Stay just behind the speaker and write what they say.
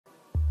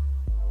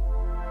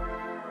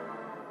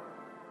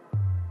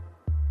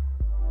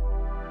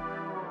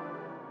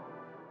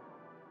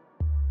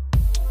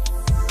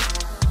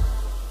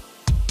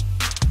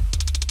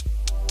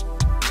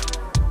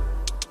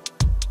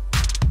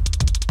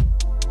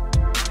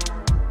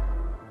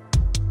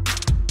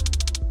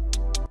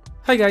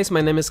Hi guys,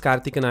 my name is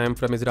Karthik and I am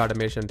from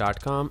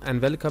executeautomation.com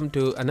and welcome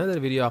to another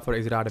video of our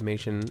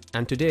executeautomation.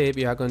 And today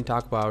we are going to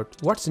talk about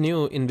what's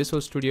new in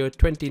Visual Studio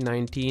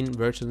 2019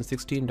 version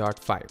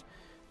 16.5.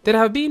 There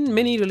have been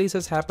many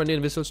releases happened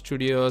in Visual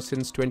Studio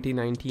since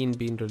 2019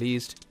 being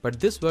released, but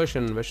this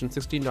version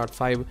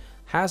 16.5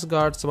 has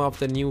got some of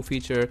the new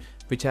feature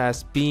which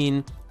has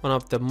been one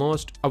of the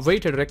most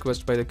awaited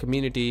requests by the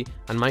community,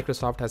 and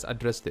Microsoft has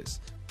addressed this.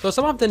 So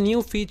some of the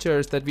new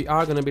features that we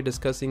are going to be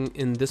discussing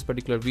in this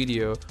particular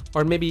video,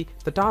 or maybe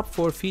the top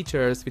 4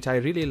 features which I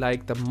really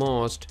like the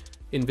most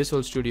in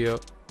Visual Studio,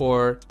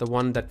 or the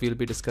one that we'll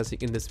be discussing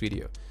in this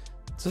video.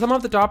 So some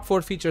of the top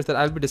 4 features that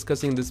I'll be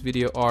discussing in this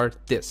video are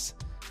this.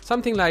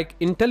 Something like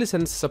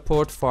IntelliSense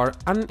support for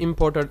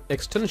unimported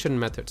extension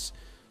methods.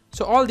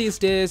 So all these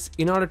days,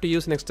 in order to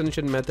use an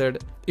extension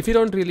method, if you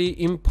don't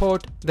really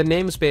import the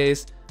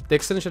namespace, the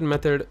extension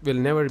method will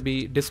never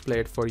be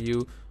displayed for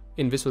you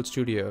in Visual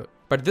Studio.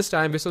 But this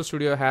time Visual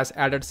Studio has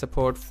added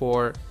support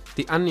for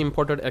the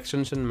unimported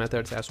extension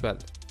methods as well.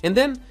 And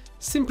then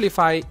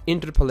simplify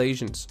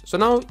interpolations. So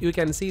now you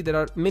can see there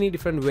are many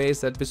different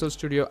ways that Visual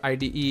Studio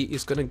IDE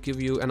is going to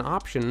give you an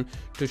option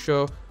to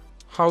show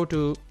how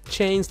to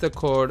change the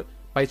code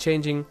by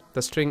changing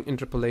the string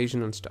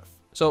interpolation and stuff.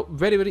 So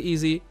very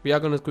easy. We are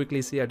going to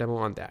quickly see a demo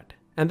on that.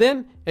 And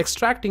then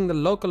extracting the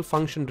local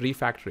function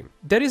refactoring.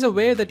 There is a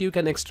way that you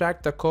can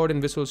extract the code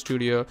in Visual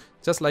Studio,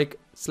 just like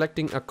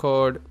selecting a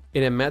code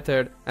in a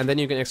method and then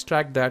you can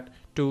extract that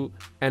to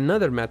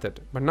another method.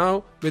 But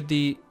now with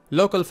the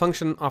local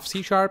function of C#,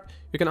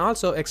 you can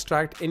also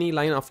extract any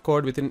line of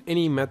code within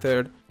any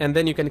method, and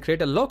then you can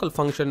create a local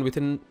function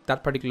within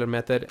that particular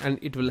method and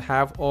it will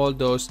have all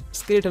those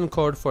skeleton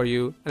code for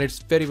you, and it's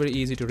very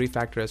easy to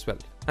refactor as well.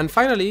 And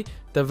finally,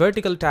 the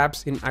vertical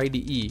tabs in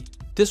IDE.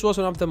 This was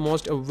one of the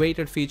most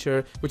awaited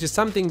feature, which is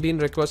something being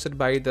requested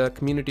by the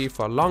community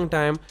for a long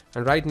time,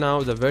 and right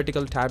now the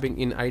vertical tabbing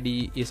in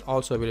IDE is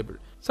also available.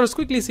 So let's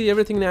quickly see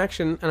everything in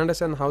action and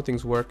understand how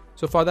things work.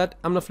 So for that,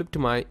 I'm gonna flip to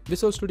my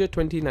Visual Studio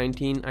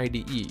 2019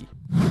 IDE.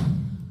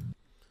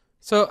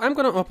 So I'm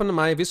gonna open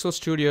my Visual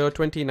Studio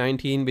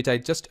 2019, which I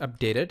just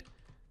updated.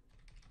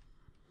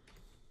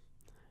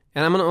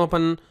 And I'm gonna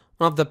open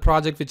one of the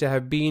projects which I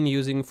have been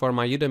using for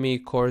my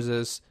Udemy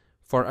courses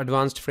for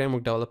advanced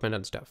framework development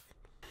and stuff.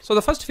 So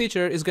the first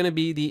feature is going to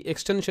be the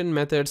extension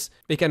methods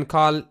we can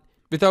call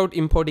without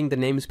importing the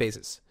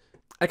namespaces.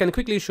 I can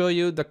quickly show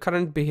you the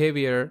current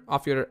behavior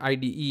of your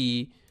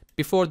IDE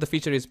before the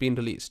feature is being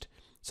released.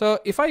 So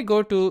if I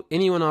go to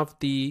any one of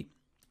the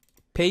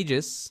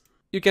pages,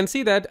 you can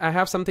see that I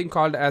have something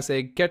called as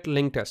a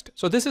getLinkText.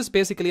 So this is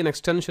basically an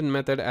extension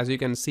method. As you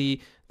can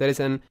see, there is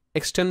an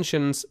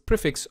extensions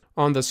prefix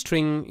on the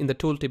string in the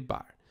tooltip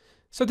bar.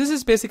 So this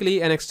is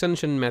basically an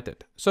extension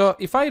method. So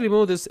if I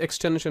remove this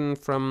extension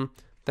from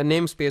the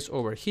namespace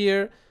over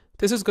here,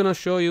 this is going to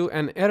show you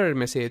an error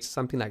message,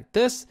 something like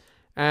this.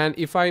 And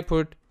if I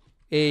put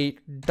a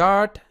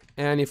dot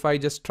and if I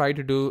just try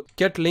to do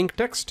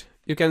getLinkText,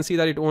 you can see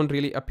that it won't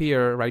really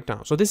appear right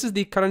now. So this is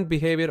the current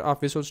behavior of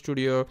Visual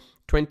Studio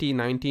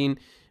 2019,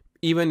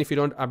 even if you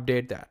don't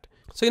update that.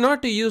 So in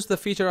order to use the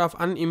feature of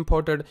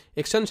unimported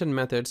extension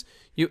methods,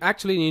 you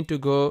actually need to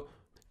go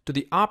to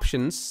the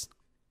options,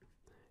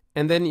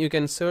 and then you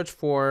can search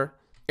for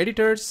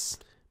editors,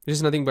 which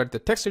is nothing but the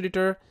text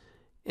editor.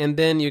 And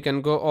then you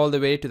can go all the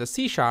way to the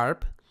C#,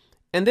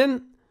 and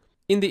then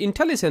in the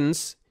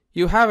IntelliSense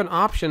you have an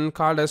option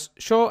called as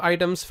show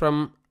items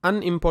from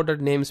unimported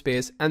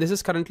namespace, and this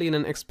is currently in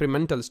an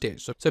experimental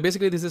stage. So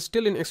basically this is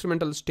still in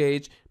experimental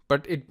stage,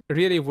 but it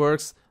really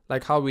works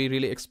like how we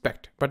really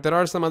expect. But there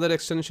are some other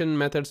extension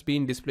methods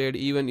being displayed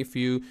even if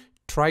you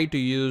try to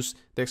use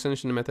the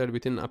extension method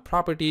within a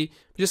property,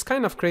 which is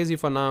kind of crazy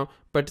for now,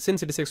 but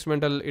since it is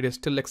experimental, it is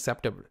still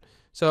acceptable.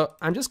 So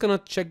I'm just gonna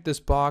check this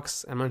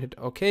box. I'm gonna hit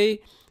OK.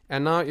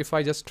 And now if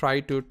I just try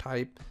to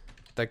type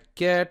the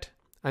get,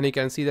 and you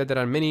can see that there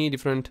are many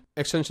different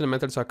extension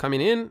methods are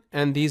coming in,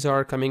 and these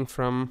are coming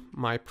from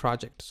my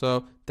project.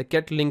 So the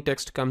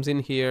getLinkText comes in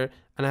here,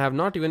 and I have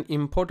not even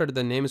imported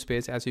the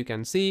namespace, as you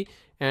can see,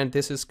 and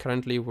this is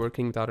currently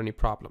working without any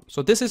problem.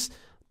 So this is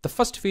the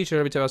first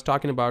feature which I was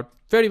talking about.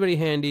 Very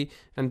handy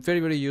and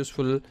very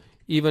useful.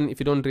 Even if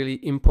you don't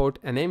really import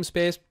a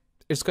namespace,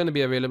 it's going to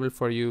be available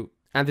for you.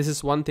 And this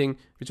is one thing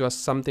which was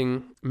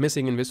something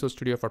missing in Visual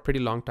Studio for a pretty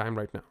long time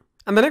right now.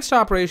 And the next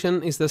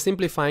operation is the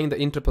simplifying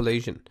the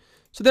interpolation.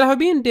 So there have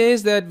been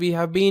days that we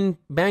have been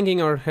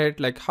banging our head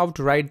like how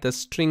to write the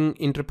string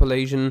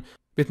interpolation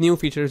with new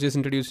features just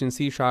introduced in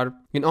C#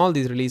 in all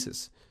these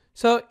releases.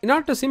 So in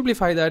order to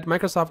simplify that,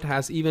 Microsoft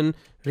has even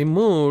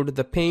removed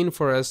the pain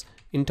for us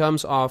in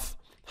terms of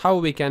how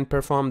we can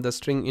perform the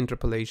string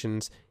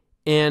interpolations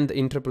and the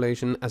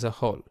interpolation as a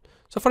whole.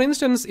 So for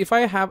instance, if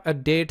I have a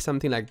date,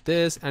 something like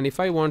this, and if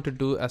I want to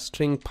do a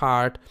string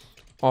part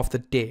of the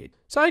date,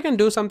 so I can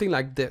do something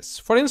like this.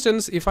 For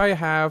instance, if I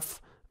have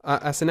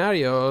a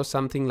scenario,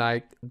 something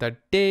like the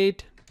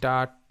date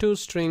dot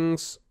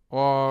toStrings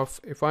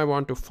of, if I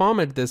want to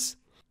format this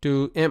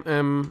to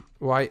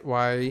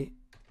mmyy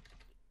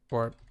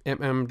or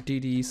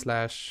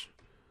mmdd/yy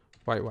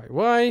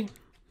y.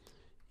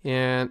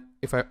 And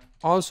if I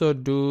also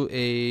do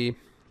a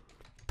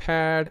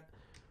pad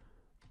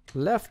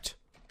left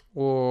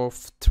of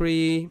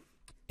 3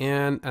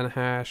 and a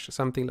hash,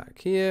 something like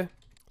here,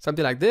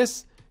 something like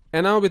this.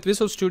 And now with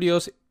Visual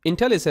Studio's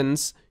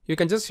IntelliSense, you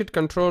can just hit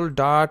Control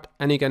dot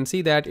and you can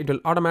see that it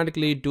will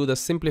automatically do the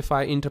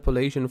simplify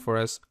interpolation for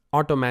us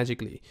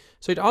automagically.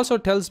 So it also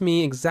tells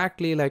me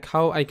exactly like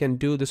how I can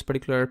do this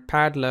particular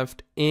pad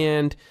left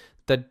and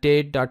the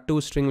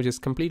date.toString, which is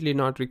completely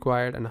not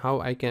required, and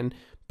how I can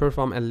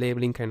perform a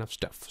labeling kind of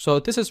stuff. So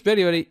this is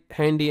very, very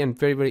handy and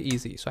very, very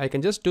easy. So I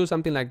can just do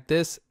something like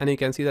this and you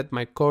can see that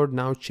my code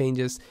now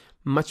changes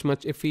much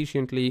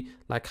efficiently,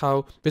 like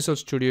how Visual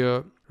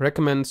Studio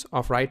recommends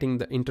of writing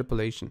the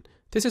interpolation.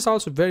 This is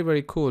also very,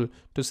 very cool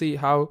to see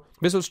how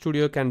Visual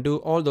Studio can do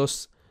all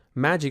those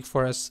magic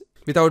for us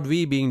without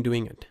we being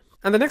doing it.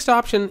 And the next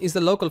option is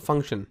the local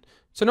function.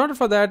 So in order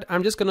for that,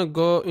 I'm just gonna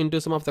go into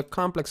some of the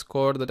complex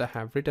code that I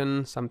have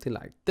written, something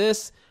like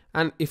this.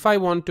 And if I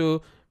want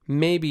to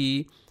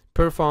maybe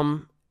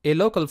perform a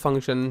local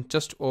function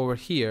just over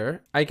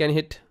here, I can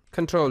hit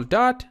Control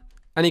dot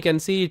and you can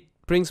see it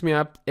brings me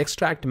up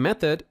extract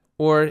method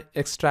or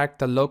extract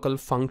the local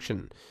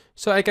function.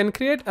 So I can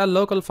create a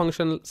local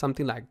function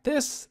something like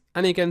this,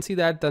 and you can see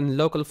that the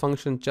local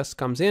function just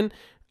comes in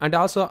and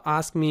also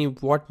ask me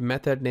what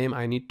method name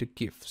I need to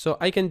give. So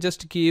I can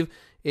just give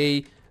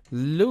a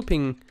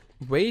looping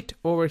wait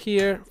over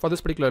here for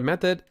this particular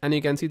method, and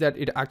you can see that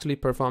it actually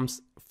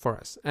performs for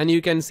us. And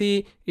you can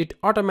see it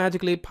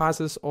automatically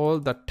passes all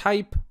the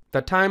type,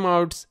 the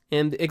timeouts,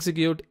 and the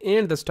execute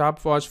and the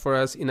stopwatch for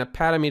us in a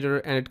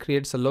parameter, and it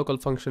creates a local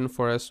function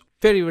for us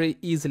very, very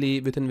easily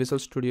within Visual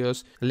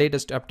Studio's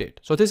latest update.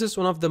 So this is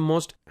one of the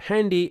most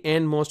handy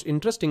and most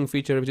interesting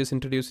feature which is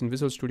introduced in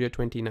Visual Studio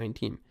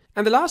 2019.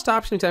 And the last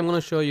option which I'm going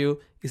to show you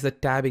is the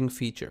tabbing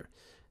feature.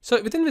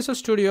 So within Visual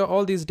Studio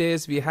all these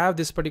days we have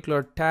this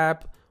particular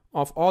tab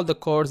of all the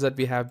codes that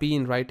we have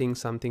been writing,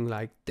 something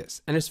like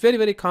this. And it's very,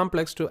 very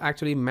complex to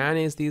actually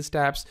manage these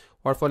tabs.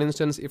 Or for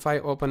instance, if I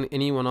open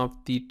any one of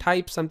the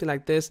types, something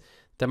like this,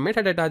 the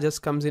metadata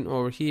just comes in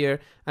over here,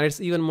 and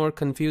it's even more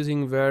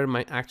confusing where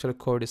my actual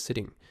code is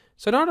sitting.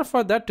 So in order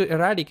for that to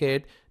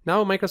eradicate,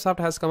 now Microsoft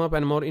has come up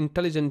with a more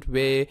intelligent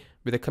way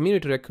with a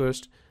community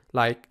request,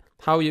 like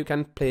how you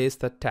can place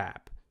the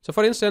tab. So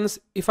for instance,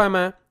 if I'm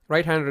a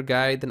right-hander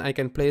guy, then I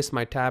can place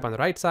my tab on the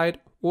right side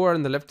or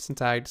on the left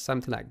side,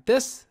 something like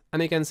this.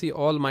 And you can see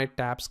all my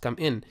tabs come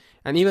in.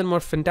 And even more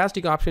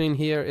fantastic option in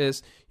here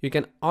is you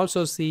can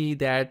also see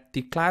that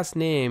the class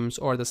names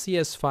or the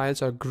CS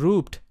files are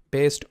grouped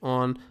based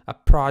on a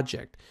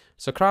project.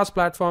 So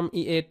cross-platform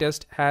EA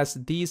test has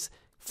these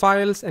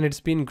files and it's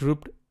been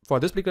grouped for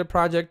this particular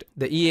project.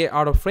 The EA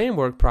Auto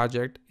Framework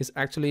project is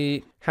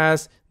actually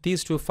has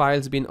these two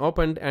files been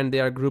opened and they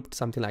are grouped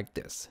something like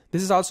this.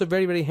 This is also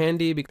very, very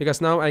handy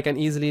because now I can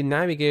easily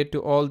navigate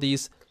to all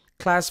these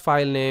class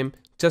file name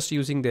just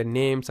using their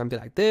name, something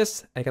like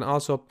this. I can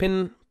also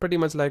pin pretty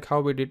much like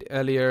how we did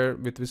earlier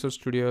with Visual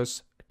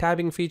Studio's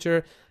tabbing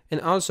feature. And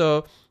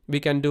also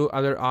we can do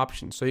other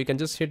options. So you can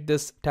just hit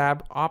this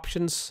tab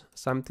options,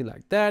 something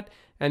like that.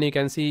 And you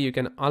can see you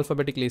can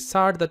alphabetically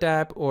sort the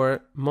tab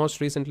or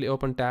most recently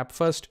opened tab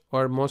first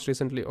or most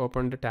recently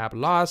opened tab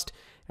last.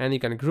 And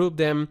you can group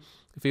them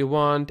if you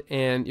want,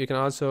 and you can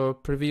also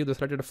preview the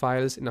selected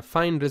files in a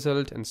find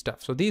result and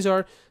stuff. So these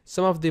are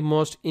some of the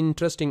most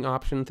interesting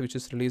options which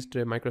is released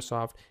by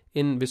Microsoft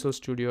in Visual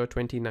Studio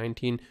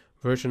 2019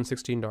 version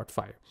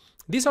 16.5.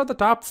 These are the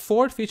top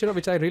 4 features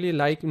which I really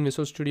like in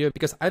Visual Studio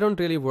because I don't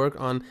really work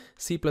on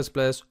C++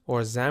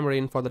 or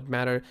Xamarin for that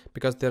matter,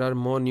 because there are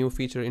more new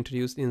features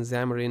introduced in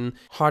Xamarin,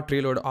 hot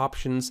reload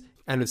options,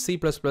 and with C++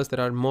 there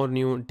are more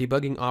new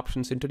debugging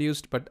options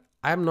introduced, but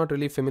I'm not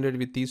really familiar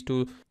with these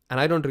two and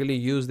I don't really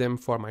use them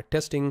for my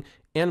testing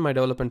and my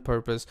development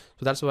purpose.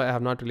 So that's why I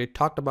have not really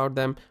talked about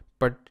them,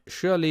 but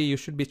surely you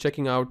should be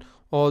checking out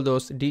all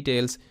those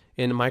details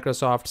in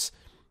Microsoft's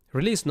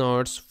release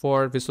notes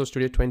for Visual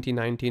Studio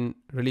 2019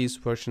 release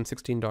version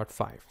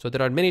 16.5. So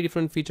there are many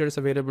different features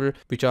available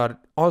which are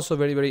also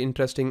very, very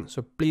interesting.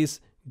 So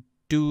please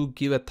do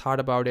give a thought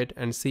about it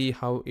and see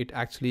how it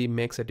actually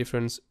makes a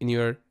difference in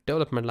your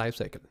development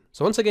lifecycle.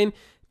 So once again,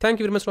 thank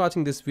you very much for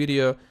watching this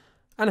video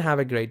and have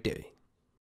a great day.